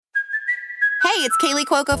Hey, it's Kaylee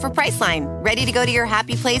Cuoco for Priceline. Ready to go to your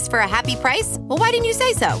happy place for a happy price? Well, why didn't you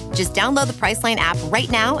say so? Just download the Priceline app right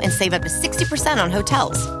now and save up to 60% on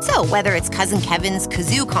hotels. So whether it's Cousin Kevin's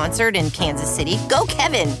Kazoo Concert in Kansas City, go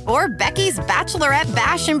Kevin, or Becky's Bachelorette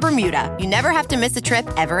Bash in Bermuda, you never have to miss a trip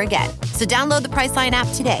ever again. So download the Priceline app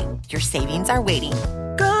today. Your savings are waiting.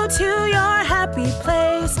 Go to your happy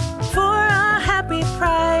place for a happy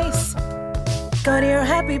price. Go to your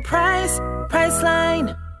happy price,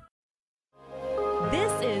 Priceline.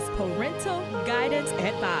 This is Parental Guidance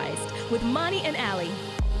Advised with Monty and Allie.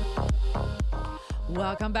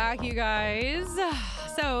 Welcome back, you guys.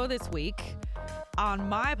 So this week on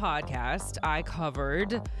my podcast, I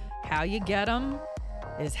covered how you get them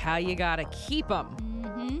is how you gotta keep them.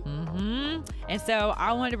 And so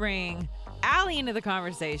I wanted to bring Allie into the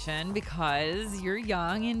conversation because you're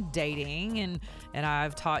young and dating, and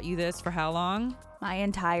I've taught you this for how long? My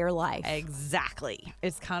entire life. Exactly.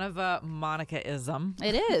 It's kind of a Monica-ism.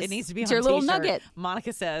 It is. It needs to be It's on your a little t-shirt. nugget.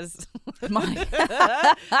 Monica says,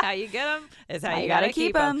 Monica. how you get them is how you got to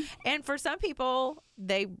keep them. 'em. And for some people,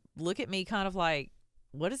 they look at me kind of like,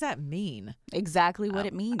 what does that mean? Exactly what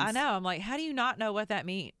it means. I know. I'm like, how do you not know what that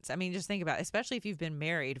means? I mean, just think about it, especially if you've been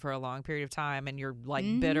married for a long period of time and you're like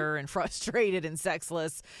bitter and frustrated and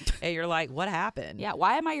sexless. And you're like, what happened? Yeah,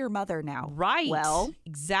 why am I your mother now? Right. Well,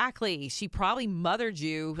 exactly. She probably mothered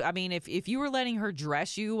you. I mean, if you were letting her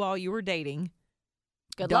dress you while you were dating,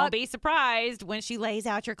 good don't luck. be surprised when she lays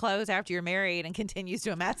out your clothes after you're married and continues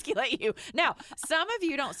to emasculate you. Now, some of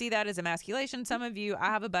you don't see that as emasculation. Some of you, I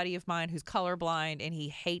have a buddy of mine who's colorblind and he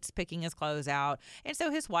hates picking his clothes out. And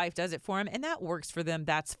so his wife does it for him and that works for them.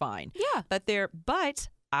 That's fine. Yeah. But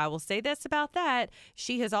I will say this about that.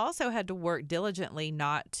 She has also had to work diligently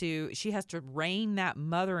she has to rein that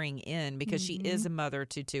mothering in because she is a mother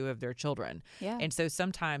to two of their children. Yeah. And so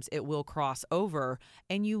sometimes it will cross over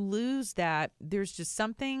and you lose that. There's just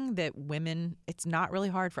something that women, it's not really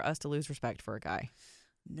hard for us to lose respect for a guy.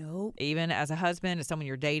 Nope. Even as a husband, as someone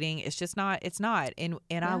you're dating, it's just not, it's not. And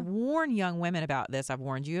I warn young women about this. I've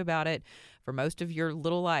warned you about it for most of your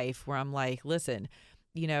little life where I'm like, listen,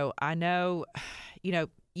 I know,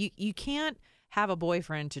 you can't have a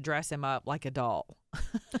boyfriend to dress him up like a doll.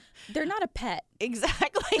 They're not a pet.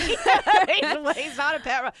 Exactly. He's not a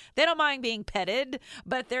pet. They don't mind being petted,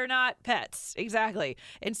 but they're not pets. Exactly.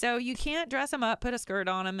 And so you can't dress him up, put a skirt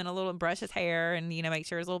on him and brush his hair and, make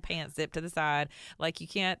sure his little pants zip to the side. Like you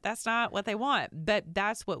can't, that's not what they want. But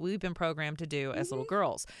that's what we've been programmed to do as little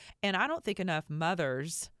girls. And I don't think enough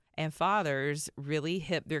mothers and fathers really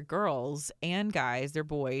hip their girls and guys, their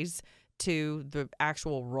boys, to the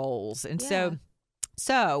actual roles. And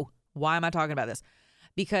so why am I talking about this?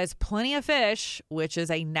 Because Plenty of Fish, which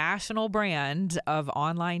is a national brand of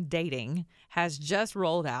online dating, has just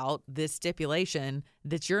rolled out this stipulation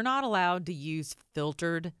that you're not allowed to use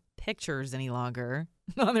filtered pictures any longer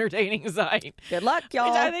on their dating site. Good luck,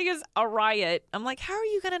 y'all. Which I think is a riot. I'm like, how are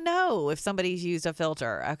you going to know if somebody's used a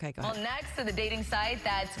filter? Okay, go ahead. Well, next to the dating site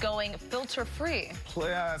that's going filter-free.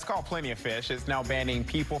 It's called Plenty of Fish. It's now banning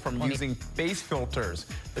people from using face filters.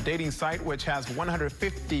 The dating site, which has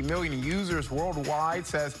 150 million users worldwide,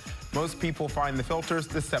 says most people find the filters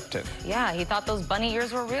deceptive. Yeah, he thought those bunny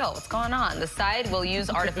ears were real. What's going on? The site will use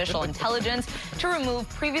artificial intelligence to remove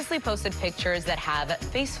previously posted pictures that have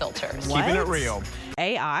face filters. Keeping it real.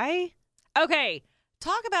 AI? Okay,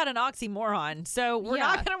 talk about an oxymoron. So we're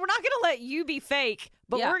not gonna let you be fake,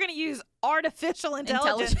 but we're gonna use artificial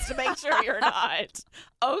intelligence to make sure you're not.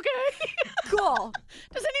 Okay. Cool.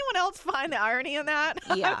 Does anyone else find the irony in that?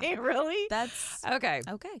 Yeah. I mean, really? That's okay.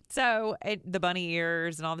 okay. So the bunny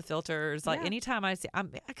ears and all the filters, like anytime I see,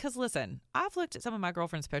 because listen, I've looked at some of my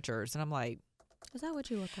girlfriend's pictures and I'm like, is that what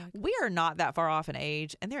you look like? we are not that far off in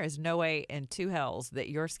age, and there is no way in two hells that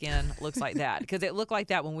your skin looks like that, because it looked like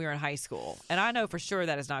that when we were in high school. And I know for sure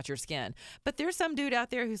that is not your skin. But there's some dude out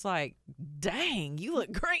there who's like, dang, you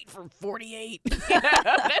look great for 48. It's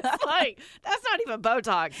like, that's not even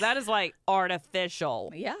Botox. That is like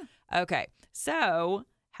artificial. Yeah. Okay. So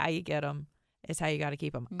how you get them is how you got to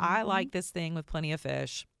keep them. I like this thing with Plenty of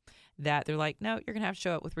Fish that they're like, no, you're going to have to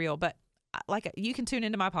show up with real. But like, you can tune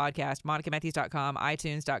into my podcast, MonicaMatthews.com,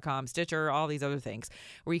 iTunes.com, Stitcher, all these other things,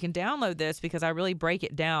 where you can download this, because I really break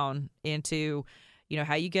it down into,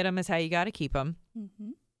 how you get them is how you got to keep them.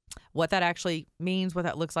 What that actually means, what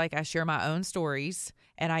that looks like. I share my own stories,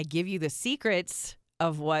 and I give you the secrets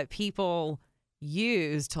of what people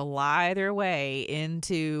use to lie their way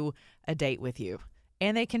into a date with you.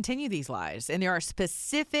 And they continue these lies. And there are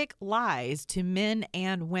specific lies to men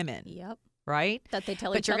and women. Yep. Right? That they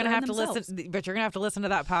tell but each you're other gonna have and to themselves. listen. But you're gonna have to listen to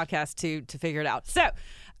that podcast to figure it out. So,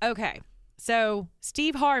 okay. So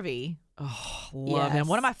Steve Harvey Oh, love him.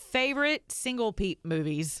 One of my favorite single Pete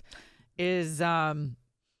movies is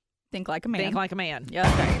Think Like a Man. Think Like a Man. Yeah.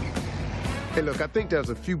 Hey, look, I think there's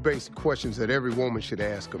a few basic questions that every woman should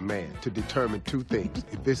ask a man to determine two things.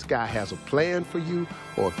 If this guy has a plan for you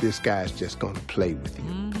or if this guy's just going to play with you.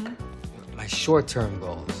 Mm-hmm. My short-term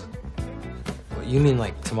goals. What, you mean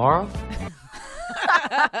like tomorrow?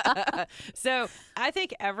 So I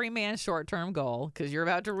think every man's short-term goal, because you're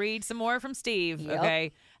about to read some more from Steve,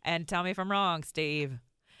 okay? And tell me if I'm wrong, Steve.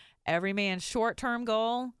 Every man's short-term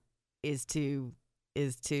goal is to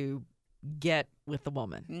get with the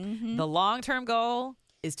woman. Mm-hmm. The long-term goal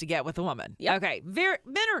is to get with the woman. Yep. Okay. Men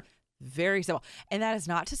are very simple. And that is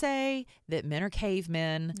not to say that men are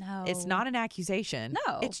cavemen. No. It's not an accusation.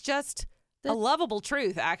 No. It's just a lovable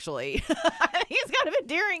truth, actually. It's kind of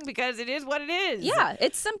endearing because it is what it is. Yeah,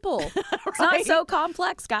 it's simple. It's Right? not so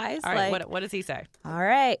complex, guys. All right, what does he say? All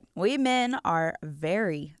right. We men are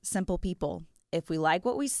very simple people. If we like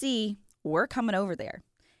what we see, we're coming over there.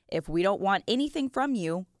 If we don't want anything from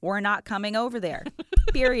you, we're not coming over there.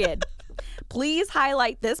 Period. Please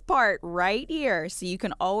highlight this part right here so you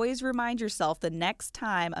can always remind yourself the next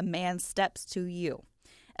time a man steps to you.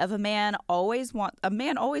 If a man always wants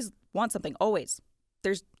something, always.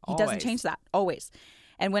 He doesn't change that. Always.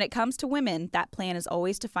 And when it comes to women, that plan is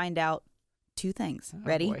always to find out two things.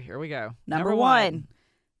 Ready? Boy, here we go. Number one,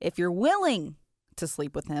 if you're willing to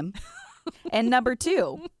sleep with him. And number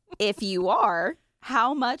two, if you are,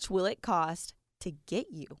 how much will it cost to get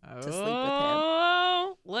you to sleep with him?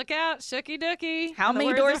 Oh, look out, shooky dookie. How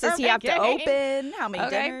many doors does he have to open? How many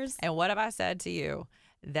dinners? And what have I said to you?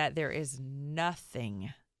 That there is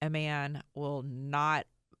nothing a man will not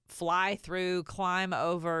fly through, climb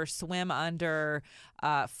over, swim under,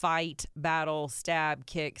 fight, battle, stab,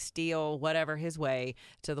 kick, steal, whatever his way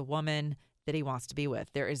to the woman that he wants to be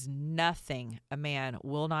with. There is nothing a man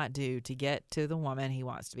will not do to get to the woman he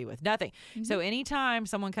wants to be with. Nothing. Mm-hmm. So anytime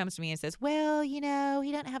someone comes to me and says, well, he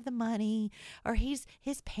doesn't have the money, or his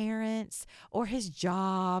parents, or his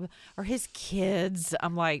job, or his kids,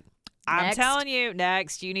 I'm like, I'm telling you,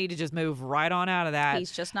 next, you need to just move right on out of that.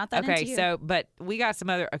 He's just not that into you. So, but we got some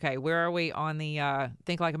other, where are we on the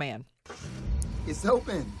Think Like a Man? It's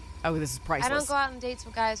open. Oh, this is priceless. I don't go out on dates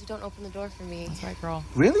with guys who don't open the door for me. That's right, girl.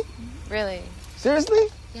 Really? Really? Seriously?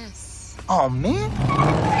 Yes. Oh, man.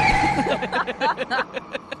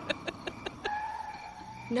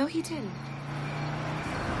 No, he didn't.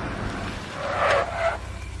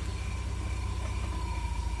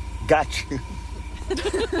 Got you.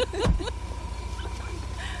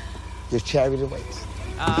 Your charity waist.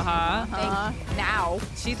 Uh-huh. Now.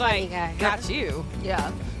 She's like, got you.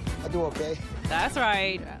 Yeah. I do okay. That's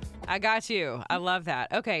right. I got you. I love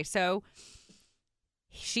that. Okay, so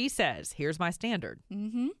she says, here's my standard.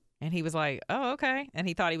 Mm-hmm. And he was like, oh, okay. And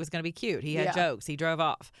he thought he was going to be cute. He had jokes. He drove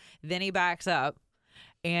off. Then he backs up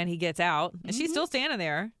and he gets out. And she's still standing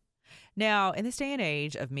there. Now, in this day and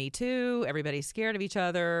age of Me Too, everybody's scared of each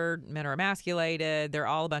other. Men are emasculated. They're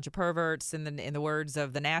all a bunch of perverts. In the words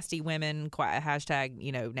of the nasty women,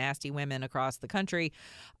 hashtag, nasty women across the country.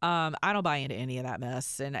 I don't buy into any of that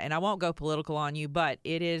mess. And I won't go political on you, but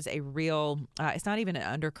it is a real, it's not even an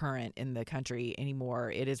undercurrent in the country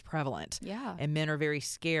anymore. It is prevalent. Yeah. And men are very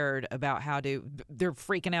scared about they're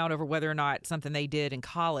freaking out over whether or not something they did in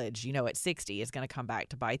college, at 60 is going to come back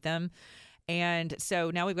to bite them. And so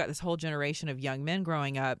now we've got this whole generation of young men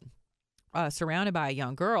growing up surrounded by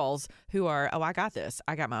young girls who are, oh, I got this.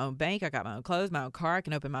 I got my own bank. I got my own clothes, my own car. I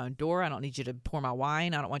can open my own door. I don't need you to pour my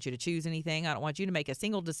wine. I don't want you to choose anything. I don't want you to make a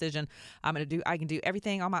single decision. I can do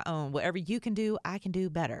everything on my own. Whatever you can do, I can do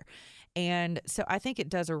better. And so I think it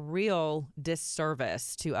does a real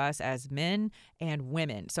disservice to us as men and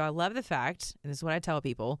women. So I love the fact, and this is what I tell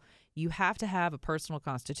people, you have to have a personal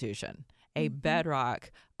constitution, a bedrock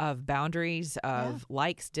of boundaries, of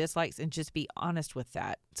likes, dislikes, and just be honest with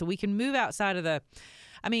that. So we can move outside of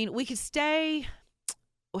we could stay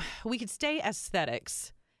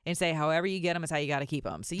aesthetics and say however you get them is how you got to keep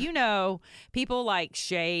them. So, people like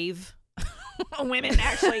shave. Women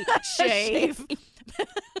actually shave.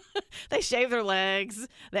 They shave their legs.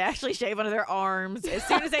 They actually shave under their arms as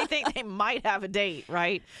soon as they think they might have a date,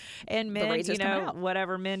 right? And men,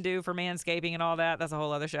 whatever men do for manscaping and all that, that's a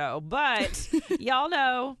whole other show. But y'all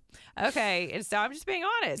know. Okay, and so I'm just being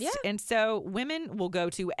honest. Yeah. And so women will go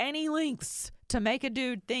to any lengths to make a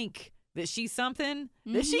dude think that she's something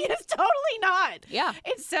that she is totally not. Yeah.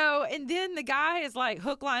 And then the guy is like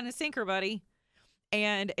hook, line, and sinker, buddy.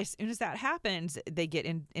 And as soon as that happens, they get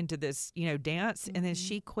into this, dance, and then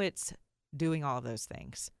she quits doing all of those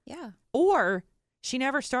things. Yeah. Or she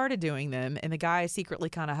never started doing them. And the guy is secretly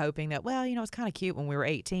kind of hoping that, well, you know, it's kind of cute when we were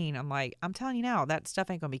 18. I'm like, I'm telling you now, that stuff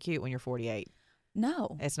ain't going to be cute when you're 48.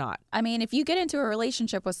 No. It's not. I mean, if you get into a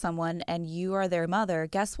relationship with someone and you are their mother,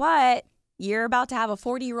 guess what? You're about to have a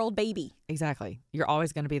 40-year-old baby. Exactly. You're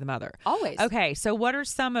always going to be the mother. Always. Okay. So what are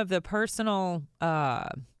some of the personal,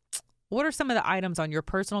 what are some of the items on your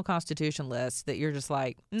personal constitution list that you're just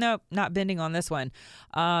like, nope, not bending on this one?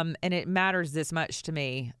 And it matters this much to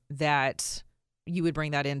me that you would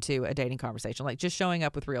bring that into a dating conversation, like just showing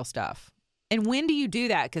up with real stuff. And when do you do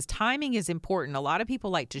that? Because timing is important. A lot of people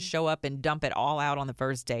like to show up and dump it all out on the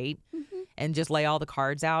first date and just lay all the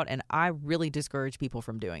cards out. And I really discourage people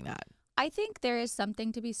from doing that. I think there is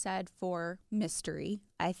something to be said for mystery.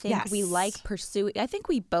 I think Yes. we like pursuing. I think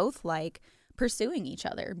we both like pursuing each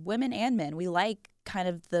other, women and men. We like kind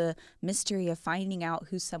of the mystery of finding out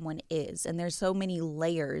who someone is. And there's so many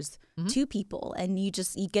layers to people. And you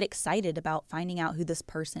get excited about finding out who this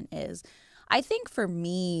person is. I think for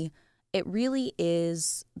me, it really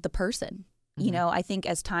is the person. You know, I think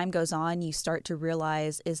as time goes on, you start to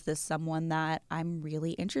realize, is this someone that I'm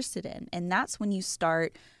really interested in? And that's when you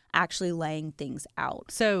start actually laying things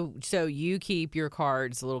out. So you keep your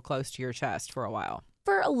cards a little close to your chest for a while.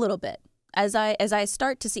 For a little bit. As I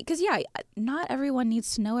start to see, because not everyone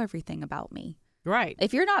needs to know everything about me. Right.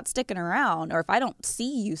 If you're not sticking around, or if I don't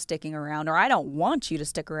see you sticking around, or I don't want you to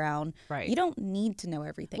stick around, Right. You don't need to know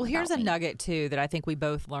everything. Well, here's about a me. nugget too that I think we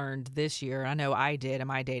both learned this year. I know I did in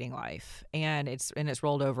my dating life, and it's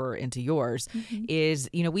rolled over into yours. Is,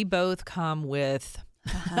 you know, we both come with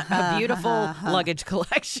a beautiful luggage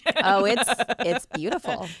collection. Oh, it's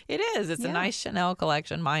beautiful. It is. It's a nice Chanel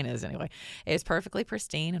collection. Mine is anyway. It's perfectly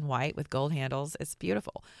pristine and white with gold handles. It's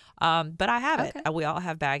beautiful. But I have it. We all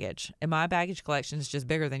have baggage, and my baggage collection is just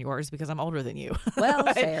bigger than yours because I'm older than you. Well,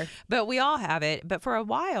 But- fair. But we all have it. But for a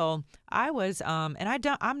while, I was, and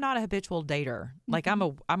I'm not a habitual dater. Like I'm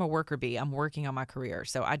a worker bee. I'm working on my career,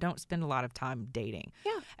 so I don't spend a lot of time dating.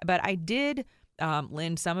 Yeah. But I did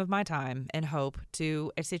lend some of my time and hope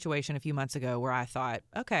to a situation a few months ago where I thought,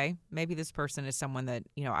 okay, maybe this person is someone that,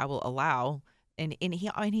 you know, I will allow. And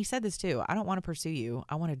he said this too. I don't want to pursue you.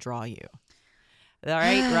 I want to draw you. All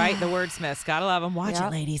right. The wordsmiths. Gotta love them. Watch it,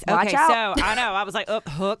 ladies. Watch okay, out. so I know. I was like, oh,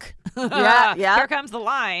 hook. Yeah. Here comes the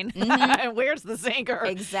line. Where's the sinker?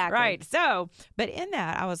 Exactly. Right. So, but in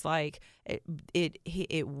that, I was like,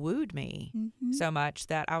 it wooed me so much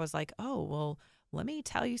that I was like, oh, well, let me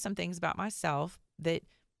tell you some things about myself that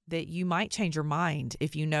you might change your mind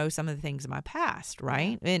if you know some of the things in my past,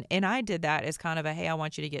 right? And I did that as kind of a, hey, I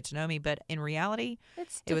want you to get to know me. But in reality,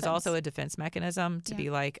 it was also a defense mechanism to be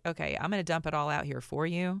like, okay, I'm going to dump it all out here for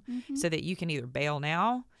you so that you can either bail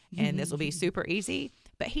now and this will be super easy.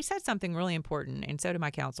 But he said something really important, and so did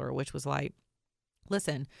my counselor, which was like,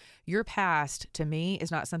 listen, your past to me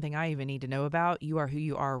is not something I even need to know about. You are who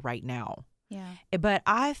you are right now. Yeah. But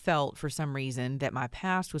I felt for some reason that my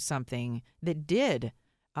past was something that did,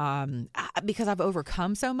 because I've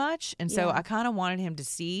overcome so much. And so I kind of wanted him to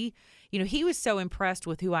see, you know, he was so impressed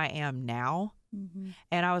with who I am now.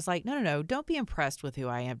 And I was like, no, don't be impressed with who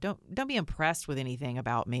I am. Don't be impressed with anything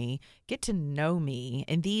about me. Get to know me.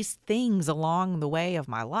 And these things along the way of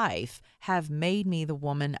my life have made me the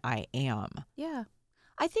woman I am. Yeah.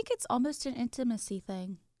 I think it's almost an intimacy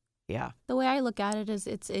thing. Yeah. The way I look at it is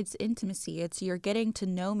it's intimacy. It's you're getting to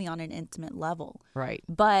know me on an intimate level. Right.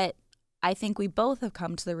 But I think we both have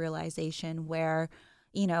come to the realization where,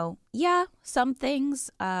 you know, some things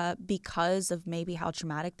because of maybe how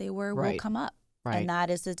traumatic they were will come up. Right. And that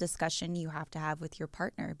is a discussion you have to have with your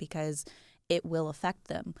partner because it will affect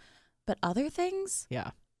them. But other things,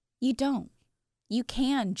 you don't. You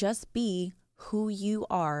can just be who you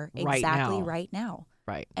are exactly right now.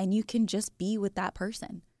 Right. And you can just be with that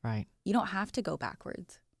person. Right. You don't have to go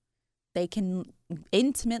backwards. They can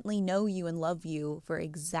intimately know you and love you for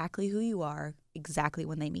exactly who you are, exactly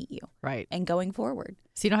when they meet you. Right. And going forward.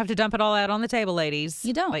 So you don't have to dump it all out on the table, ladies.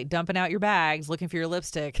 You don't. Like dumping out your bags, looking for your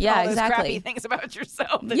lipstick. Yeah, all those exactly. crappy things about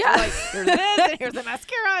yourself. That Yeah. you're like, here's this, and here's the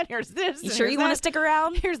mascara, and here's this. You and sure here's you want to that. stick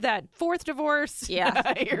around? Here's that fourth divorce.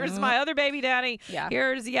 Yeah. Here's my other baby daddy.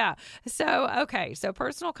 Yeah. So, okay. So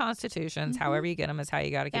personal constitutions, however you get them is how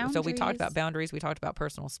you got to keep them. So we talked about boundaries. We talked about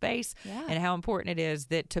personal space and how important it is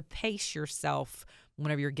that to pace yourself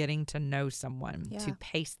whenever you're getting to know someone, to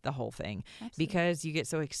pace the whole thing. Absolutely. Because you get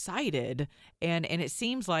so excited and it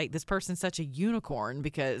seems like this person's such a unicorn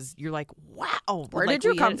because you're like, wow. Where like, did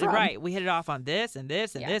you come from? Right. We hit it off on this and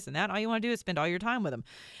this and this and that. All you want to do is spend all your time with them.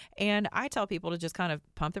 And I tell people to just kind of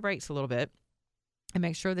pump the brakes a little bit and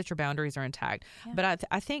make sure that your boundaries are intact. Yeah. But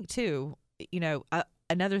I think too, you know,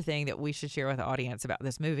 Another thing that we should share with the audience about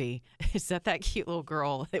this movie is that cute little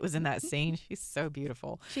girl that was in that scene, she's so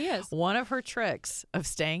beautiful. She is. One of her tricks of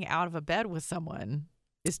staying out of a bed with someone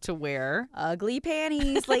is to wear ugly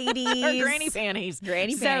panties, ladies. Her granny panties.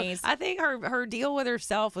 Granny panties. I think her deal with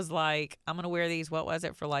herself was like, I'm going to wear these, what was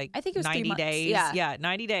it, for like I think it was 90 3 months. days. Yeah,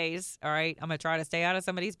 90 days. All right. I'm going to try to stay out of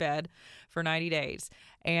somebody's bed for 90 days.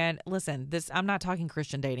 And listen, I'm not talking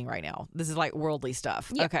Christian dating right now. This is like worldly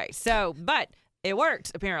stuff. Yeah. Okay. So, but it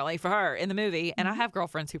worked apparently for her in the movie. And I have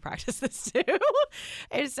girlfriends who practice this too.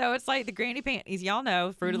 And so it's like the granny panties, y'all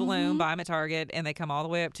know, Fruit of the Loom, buy them at Target, and they come all the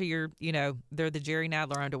way up to your, they're the Jerry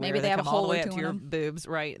Nadler underwear. Maybe they have come a all hole the way or up two to in your them. boobs,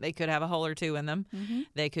 right? They could have a hole or two in them.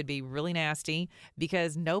 They could be really nasty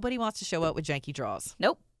because nobody wants to show up with janky draws.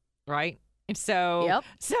 Nope. Right? And so, Yep.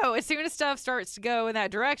 so as soon as stuff starts to go in that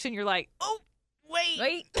direction, you're like, oh,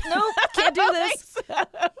 wait. Nope. Can't do this.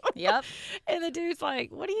 Yep. And the dude's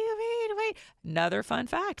like, what do you mean? Wait. Another fun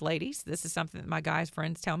fact, ladies. This is something that my guys'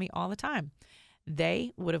 friends tell me all the time.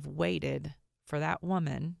 They would have waited for that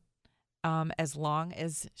woman as long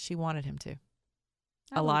as she wanted him to.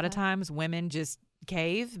 A lot of times women just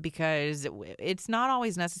cave because it's not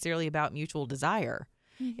always necessarily about mutual desire.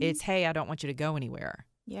 It's, hey, I don't want you to go anywhere.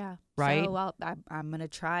 Yeah. Right? So, well, I'm gonna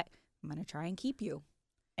try and keep you.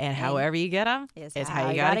 And however you get them is is how how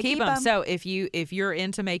you you got to gotta keep keep them. 'em. So if you're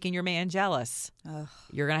into making your man jealous,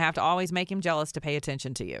 you're going to have to always make him jealous to pay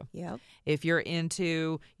attention to you. Yep. If you're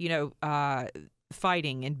into,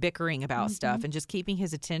 fighting and bickering about stuff and just keeping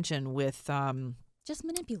his attention with just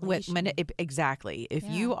manipulation. Exactly. If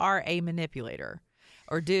you are a manipulator,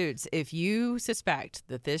 or dudes, if you suspect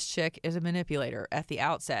that this chick is a manipulator at the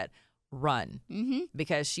outset, run,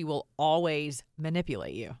 because she will always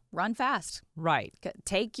manipulate you. Run fast. Right.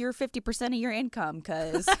 Take your 50% of your income,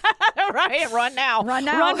 because right. Run now.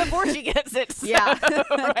 Run before she gets it. So, Yeah.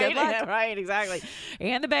 right. Good luck. Right. Exactly.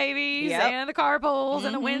 And the babies, Yep. and the carpools,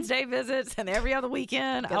 and the Wednesday visits, and every other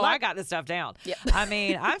weekend. Good I luck. got this stuff down. Yep. I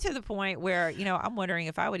mean, I'm to the point where I'm wondering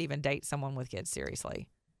if I would even date someone with kids seriously.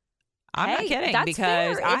 I'm not kidding, that's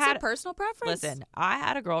because fair. I It's had a personal preference. Listen, I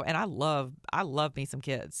had a girl, and I love me some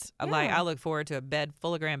kids. Like, I look forward to a bed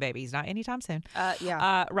full of grandbabies. Not anytime soon.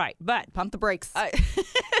 Yeah. Right, but Pump the brakes.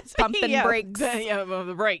 pumping brakes. Yeah,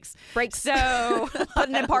 the brakes. Brakes. So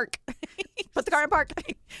Putting in park. Put the car in park.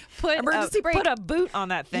 put Emergency brake. Put a boot on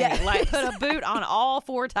that thing. Yeah. Like, put a boot on all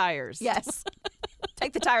 4 tires. Yes.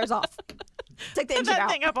 Take the tires off. Take the Put engine that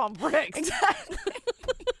out. thing up on bricks. Exactly.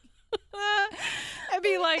 It'd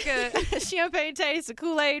be like a champagne taste, a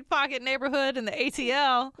Kool-Aid pocket neighborhood in the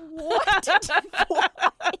ATL. What did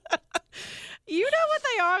You know what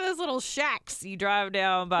they are? Those little shacks you drive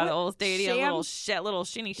down by the old stadium. Little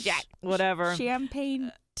shinny shack, whatever.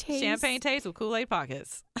 Champagne taste. Champagne taste with Kool-Aid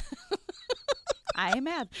pockets. I am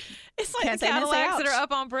mad. It's like Can't the say no, say Cadillacs that ouch. are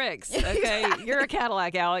up on bricks. Okay, you're a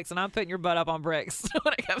Cadillac, Alex, and I'm putting your butt up on bricks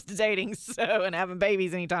when it comes to dating, and having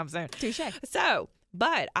babies anytime soon. Touche. So,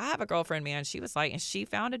 but I have a girlfriend, man. She was like, and she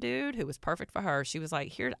found a dude who was perfect for her. She was like,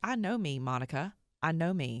 here, I know me, Monica. I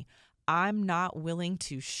know me. I'm not willing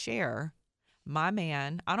to share my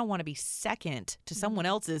man. I don't want to be second to someone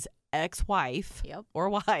else's ex-wife or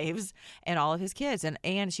wives and all of his kids.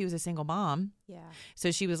 And she was a single mom. Yeah.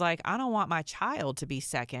 So she was like, I don't want my child to be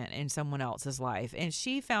second in someone else's life. And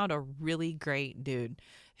she found a really great dude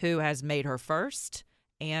who has made her first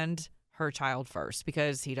and her child first,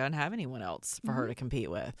 because he doesn't have anyone else for her to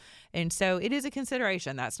compete with. And so it is a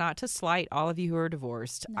consideration. That's not to slight all of you who are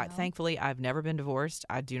divorced. No. Thankfully, I've never been divorced.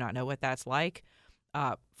 I do not know what that's like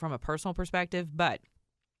from a personal perspective, but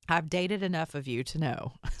I've dated enough of you to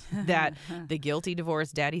know that the guilty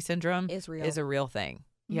divorce daddy syndrome Is real. is a real thing.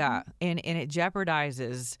 Yeah. And it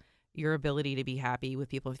jeopardizes your ability to be happy with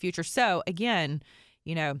people in the future. So again,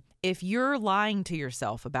 if you're lying to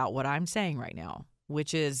yourself about what I'm saying right now,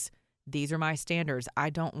 which is, these are my standards, I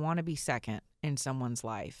don't want to be second in someone's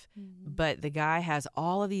life, but the guy has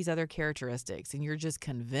all of these other characteristics, and you're just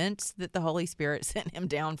convinced that the Holy Spirit sent him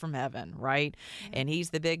down from heaven, right? And he's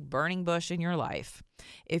the big burning bush in your life.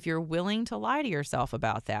 If you're willing to lie to yourself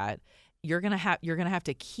about that, you're gonna have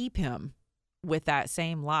to keep him with that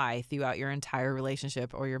same lie throughout your entire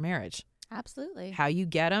relationship or your marriage. Absolutely. How you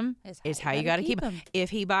get him is how you got to keep him.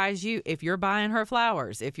 If he buys you, if you're buying her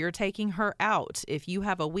flowers, if you're taking her out, if you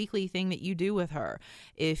have a weekly thing that you do with her,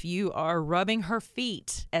 if you are rubbing her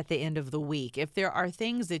feet at the end of the week, if there are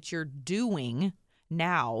things that you're doing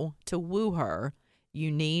now to woo her, you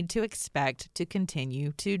need to expect to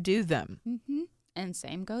continue to do them. Mm-hmm. And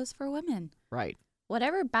same goes for women. Right.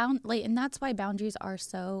 Whatever and that's why boundaries are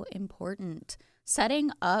so important.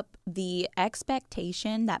 setting up the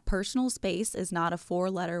expectation that personal space is not a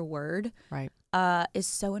 4-letter word, Right. is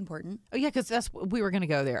so important. Oh yeah, because we were going to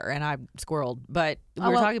go there, and I squirreled. But we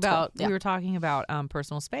were well, talking it's cool. about Yeah. we were talking about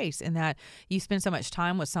personal space, and that you spend so much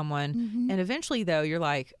time with someone, and eventually though you're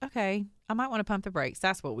like, okay, I might want to pump the brakes.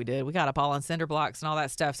 That's what we did. We got up all on cinder blocks and all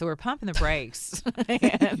that stuff. So we're pumping the brakes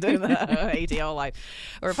and doing the ATL life.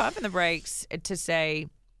 We're pumping the brakes to say,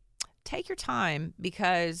 take your time,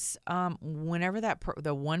 because whenever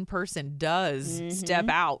the one person does step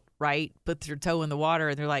out, right, puts their toe in the water,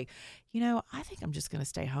 and they're like, I think I'm just going to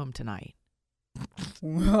stay home tonight.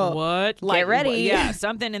 What? Get ready. Yeah,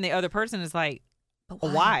 something in the other person is like,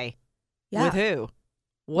 why? Yeah. With who?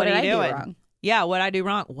 What are did you I do doing? wrong? Yeah, what I do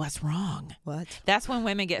wrong? What's wrong? What? That's when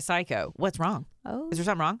women get psycho. What's wrong? Oh. Is there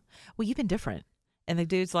something wrong? Well, you've been different. And the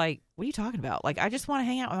dude's like, what are you talking about? Like, I just want to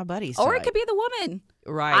hang out with my buddies Or it tonight. could be the woman.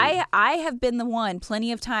 Right. I have been the one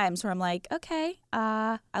plenty of times where I'm like, okay,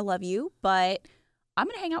 I love you, but I'm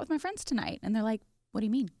going to hang out with my friends tonight. And they're like, what do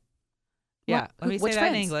you mean? Yeah, let me say which that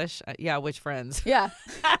in friends? English. Yeah, which friends? Yeah.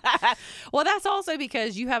 Well, that's also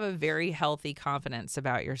because you have a very healthy confidence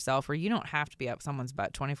about yourself, where you don't have to be up someone's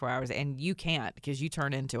butt 24 hours, and you can't, because you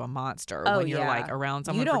turn into a monster when you're like around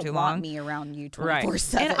someone you for don't too want long. me around you 24/7.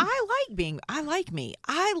 Right. And I like me.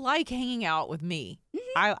 I like hanging out with me.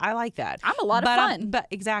 I like that. I'm a lot of fun. But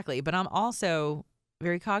exactly. But I'm also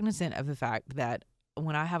very cognizant of the fact that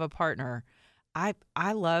when I have a partner,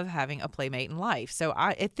 I love having a playmate in life. So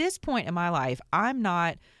at this point in my life, I'm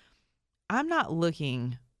not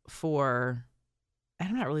looking for,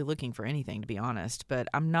 I'm not really looking for anything, to be honest, but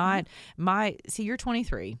I'm not see, you're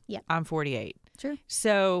 23. Yeah. I'm 48. True.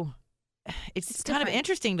 So it's kind of different.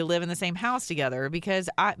 interesting to live in the same house together, because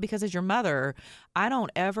as your mother, I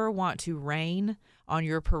don't ever want to rain on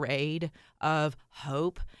your parade of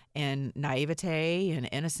hope and naivete and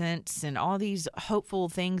innocence and all these hopeful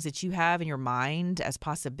things that you have in your mind as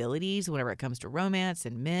possibilities whenever it comes to romance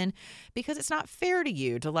and men, because it's not fair to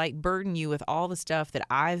you to like burden you with all the stuff that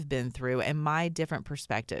I've been through and my different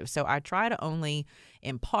perspectives. So I try to only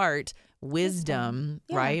impart wisdom,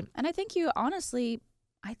 Yeah. right? And I think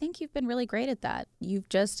you've been really great at that.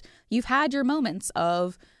 You've had your moments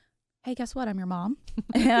of, hey, guess what? I'm your mom.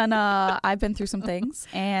 And I've been through some things,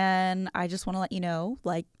 and I just want to let you know,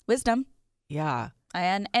 like, wisdom. Yeah.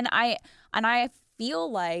 And I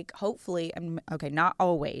feel like, hopefully, okay, not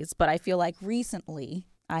always, but I feel like recently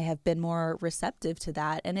I have been more receptive to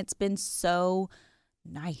that, and it's been so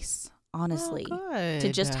nice, honestly,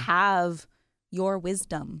 to just have your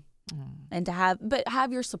wisdom. And to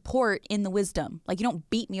have your support in the wisdom. Like, you don't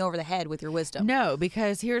beat me over the head with your wisdom. No,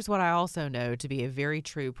 because here's what I also know to be a very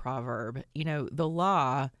true proverb. The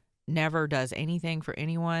law never does anything for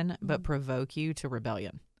anyone but provoke you to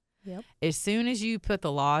rebellion. Yep. As soon as you put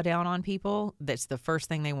the law down on people, that's the first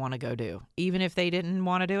thing they want to go do, even if they didn't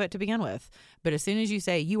want to do it to begin with. But as soon as you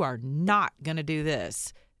say, you are not going to do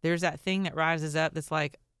this, there's that thing that rises up that's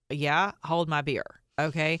like, yeah, hold my beer.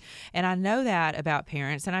 Okay. And I know that about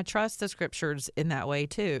parents, and I trust the scriptures in that way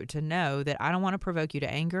too, to know that I don't want to provoke you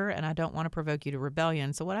to anger, and I don't want to provoke you to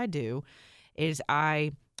rebellion. So what I do is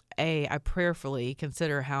I prayerfully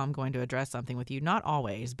consider how I'm going to address something with you. Not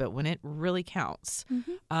always, but when it really counts,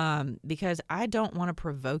 because I don't want to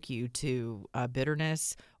provoke you to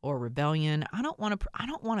bitterness or rebellion. I don't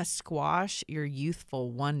want to squash your youthful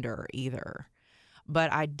wonder either.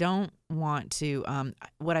 But I don't want to,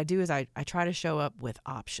 what I do is I try to show up with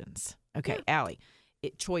options. Okay, Allie,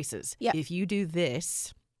 choices. Yeah. If you do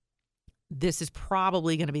this is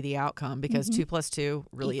probably going to be the outcome, because 2 + 2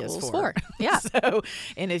 really Equals is 4. Yeah. So,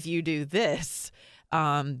 and if you do this,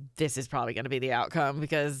 this is probably going to be the outcome,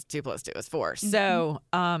 because 2 + 2 is 4. So,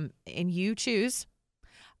 and you choose.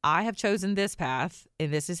 I have chosen this path,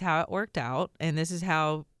 and this is how it worked out, and this is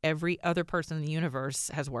how every other person in the universe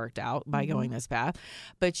has worked out by going this path.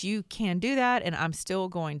 But you can do that, and I'm still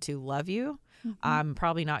going to love you. I'm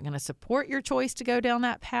probably not going to support your choice to go down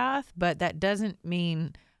that path, but that doesn't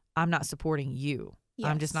mean I'm not supporting you.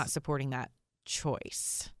 I'm just not supporting that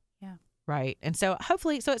choice. Yeah. Right. And so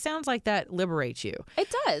hopefully, so it sounds like that liberates you.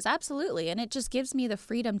 It does, absolutely. And it just gives me the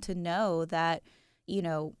freedom to know that,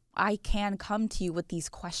 I can come to you with these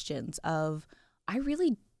questions of, I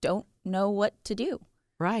really don't know what to do.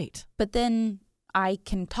 Right. But then I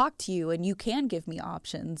can talk to you, and you can give me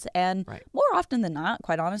options. And more often than not,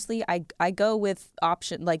 quite honestly, I go with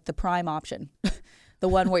option, like the prime option, the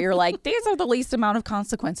one where you're like, these are the least amount of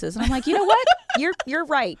consequences. And I'm like, you know what? You're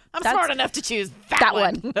right. That's smart enough to choose that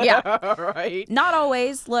one. Yeah. Right. Not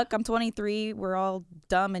always. Look, I'm 23. We're all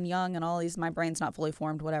dumb and young and all these, my brain's not fully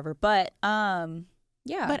formed, whatever. But,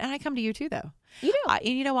 yeah. But and I come to you too, though. You do. And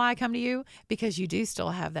you know why I come to you? Because you do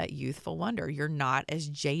still have that youthful wonder. You're not as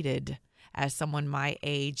jaded as someone my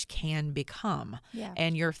age can become. Yeah.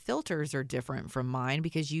 And your filters are different from mine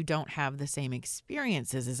because you don't have the same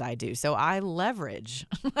experiences as I do. So I leverage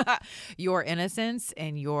your innocence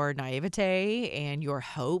and your naivete and your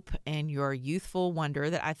hope and your youthful wonder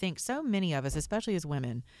that I think so many of us, especially as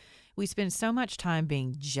women, we spend so much time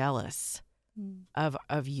being jealous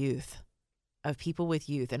of youth, of people with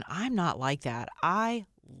youth. And I'm not like that. I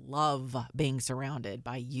love being surrounded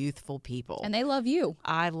by youthful people. And they love you.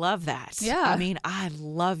 I love that. Yeah. I mean, I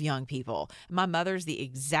love young people. My mother's the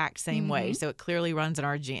exact same way, so it clearly runs in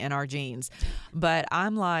our genes. But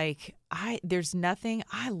I'm like, there's nothing.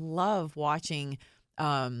 I love watching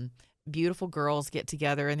beautiful girls get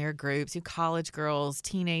together in their groups, college girls,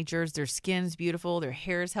 teenagers, their skin's beautiful, their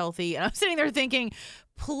hair's healthy. And I'm sitting there thinking,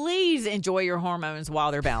 please enjoy your hormones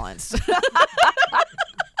while they're balanced.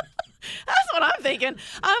 That's what I'm thinking.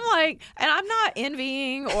 I'm like, and I'm not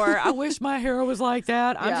envying or I wish my hair was like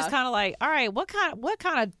that. I'm just kind of like, all right, what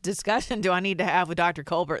kind of discussion do I need to have with Dr.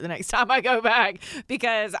 Colbert the next time I go back?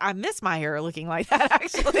 Because I miss my hair looking like that,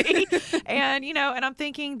 actually. And, and I'm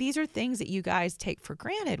thinking these are things that you guys take for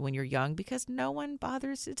granted when you're young because no one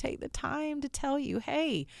bothers to take the time to tell you,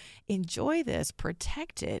 hey, enjoy this,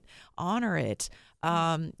 protect it, honor it,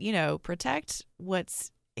 protect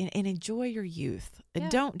what's and enjoy your youth. Yeah.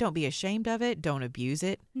 Don't be ashamed of it. Don't abuse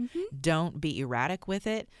it. Don't be erratic with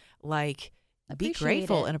it. Like be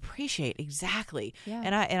grateful and appreciate. Exactly. Yeah.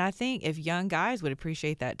 And I think if young guys would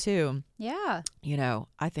appreciate that too. Yeah.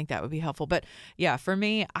 I think that would be helpful. But yeah, for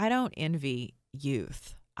me, I don't envy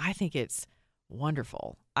youth. I think it's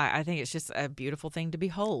wonderful. I think it's just a beautiful thing to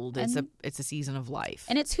behold. It's a season of life.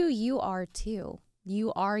 And it's who you are too.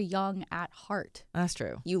 You are young at heart. That's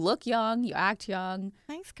true. You look young. You act young.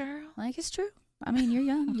 Thanks, girl. Like, it's true. I mean, you're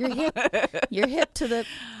young. You're hip. You're hip to the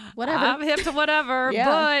whatever. I'm hip to whatever.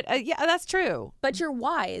 Yeah. But yeah, that's true. But you're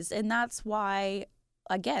wise. And that's why,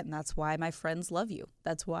 again, that's why my friends love you.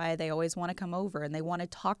 That's why they always want to come over and they want to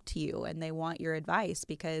talk to you and they want your advice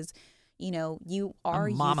because you are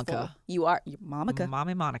Monica. You are Monica.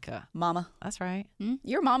 Mommy Monica. Mama. That's right.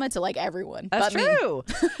 You're mama to like everyone. That's true.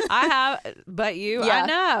 I have, but you, I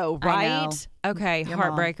know, right? I know. Okay, Your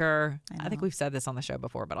heartbreaker. I think we've said this on the show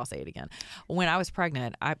before, but I'll say it again. When I was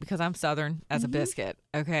pregnant, because I'm Southern as a biscuit,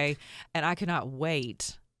 okay, and I could not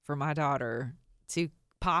wait for my daughter to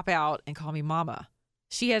pop out and call me mama.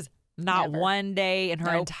 She has not Never. one day in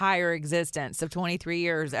her entire existence of 23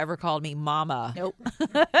 years ever called me mama. Nope.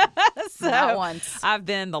 So not once. I've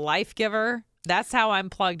been the life giver. That's how I'm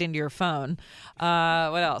plugged into your phone.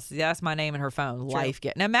 What else? That's my name in her phone. True. Life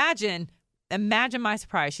giver. Now imagine my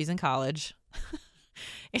surprise. She's in college.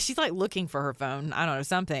 And she's like looking for her phone. I don't know,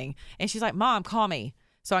 something. And she's like, Mom, call me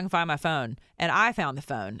so I can find my phone. And I found the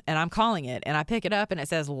phone and I'm calling it and I pick it up and it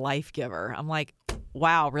says life giver. I'm like,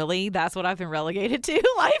 wow, really? That's what I've been relegated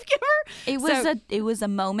to? Life giver? It was a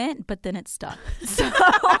moment, but then it stuck. So.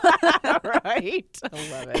 Right. I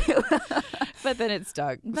love it. But then it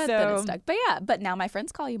stuck. But now my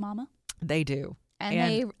friends call you mama. They do. And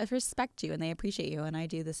they respect you and they appreciate you and I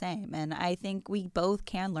do the same. And I think we both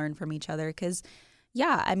can learn from each other because,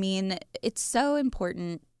 it's so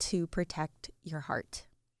important to protect your heart.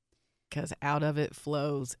 Because out of it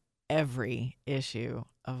flows every issue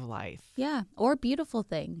of life. Yeah, or beautiful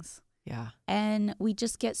things. Yeah. And we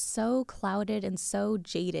just get so clouded and so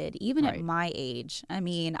jaded, even at my age. I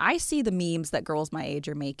mean, I see the memes that girls my age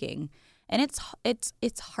are making, and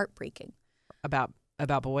it's heartbreaking. About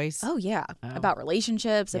boys? Oh, yeah. About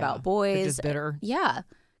relationships, about boys. They're just bitter. Yeah.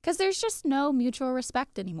 Because there's just no mutual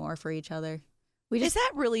respect anymore for each other. Is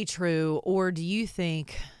that really true? Or do you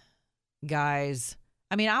think guys...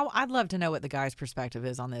 I mean, I'd love to know what the guy's perspective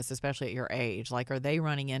is on this, especially at your age. Like, are they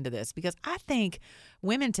running into this? Because I think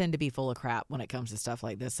women tend to be full of crap when it comes to stuff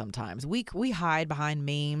like this sometimes. We hide behind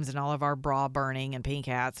memes and all of our bra burning and pink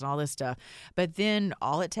hats and all this stuff. But then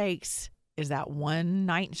all it takes is that one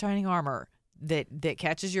knight in shining armor that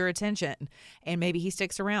catches your attention, and maybe he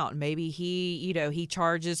sticks around. Maybe he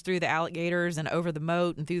charges through the alligators and over the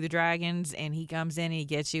moat and through the dragons, and he comes in and he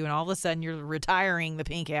gets you, and all of a sudden you're retiring the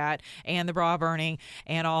pink hat and the bra burning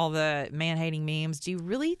and all the man-hating memes. Do you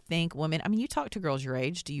really think women, I mean, you talk to girls your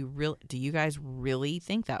age, do you guys really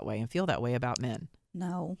think that way and feel that way about men?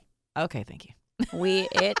 No. Okay, thank you.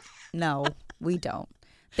 No, we don't.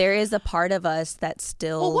 There is a part of us that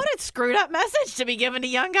still... Well, what a screwed up message to be given to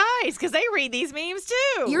young guys, because they read these memes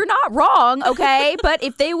too. You're not wrong, okay? But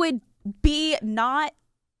if they would be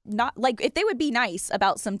if they would be nice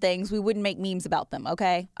about some things, we wouldn't make memes about them,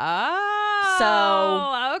 okay? Oh.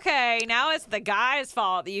 So okay, now it's the guy's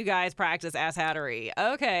fault that you guys practice asshattery.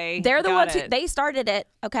 Okay, they're the got ones it. who they started it.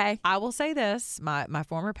 Okay. I will say this. My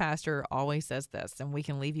former pastor always says this, and we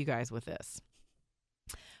can leave you guys with this.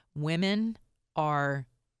 Women are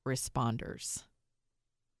responders.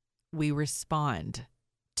 We respond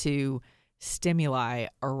to stimuli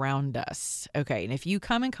around us. Okay, and if you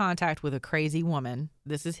come in contact with a crazy woman,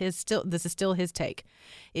 this is still his take.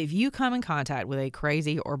 If you come in contact with a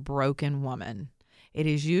crazy or broken woman, it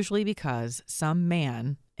is usually because some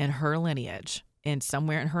man in her lineage and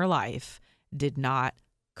somewhere in her life did not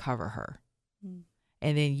cover her.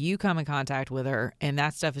 And then you come in contact with her, and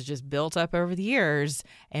that stuff is just built up over the years.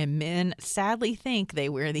 And men sadly think they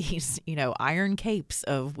wear these, iron capes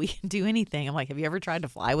of we can do anything. I'm like, have you ever tried to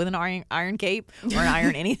fly with an iron cape or an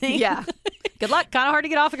iron anything? Yeah. Good luck. Kind of hard to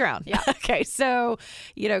get off the ground. Yeah. Okay. So,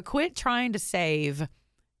 quit trying to save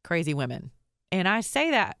crazy women. And I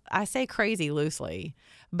say crazy loosely,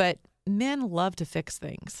 but men love to fix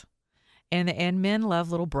things. And men love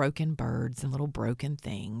little broken birds and little broken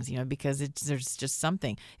things, because there's just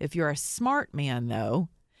something. If you're a smart man, though,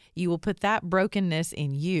 you will put that brokenness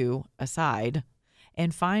in you aside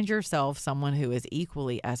and find yourself someone who is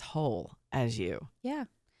equally as whole as you. Yeah.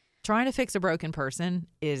 Trying to fix a broken person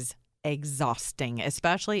is exhausting,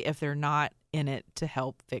 especially if they're not in it to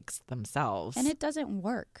help fix themselves. And it doesn't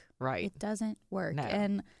work. Right. It doesn't work. No.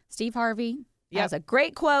 And Steve Harvey Yep. has a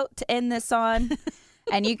great quote to end this on.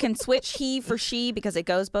 And you can switch he for she because it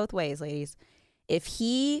goes both ways, ladies. If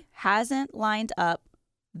he hasn't lined up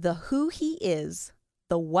the who he is,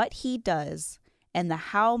 the what he does, and the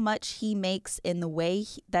how much he makes in the way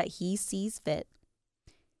that he sees fit,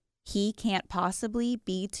 he can't possibly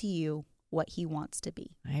be to you what he wants to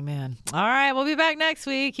be. Amen. All right. We'll be back next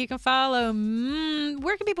week. You can follow.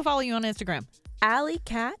 Where can people follow you on Instagram?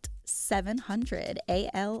 AllyCat 700,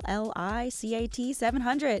 ALLICAT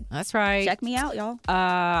 700. That's right. Check me out, y'all.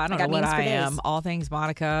 I don't know what I days. am. All things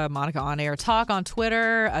Monica on Air Talk on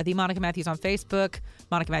Twitter, The Monica Matthews on Facebook,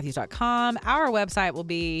 MonicaMatthews.com. Our website will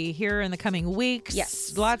be here in the coming weeks.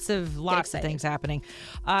 Yes. Lots of things happening.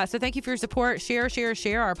 So thank you for your support. Share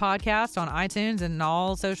our podcast on iTunes and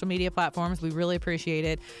all social media platforms. We really appreciate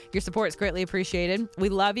it. Your support is greatly appreciated. We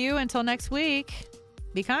love you. Until next week,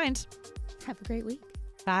 be kind. Have a great week.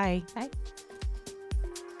 Bye. Bye.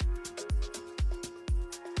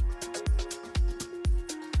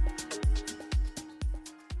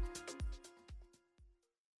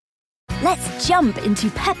 Let's jump into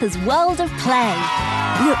Peppa's world of play.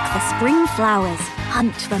 Look for spring flowers,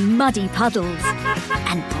 hunt for muddy puddles,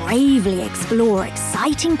 and bravely explore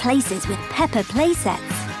exciting places with Peppa playsets.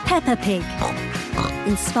 Peppa Pig,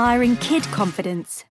 inspiring kid confidence.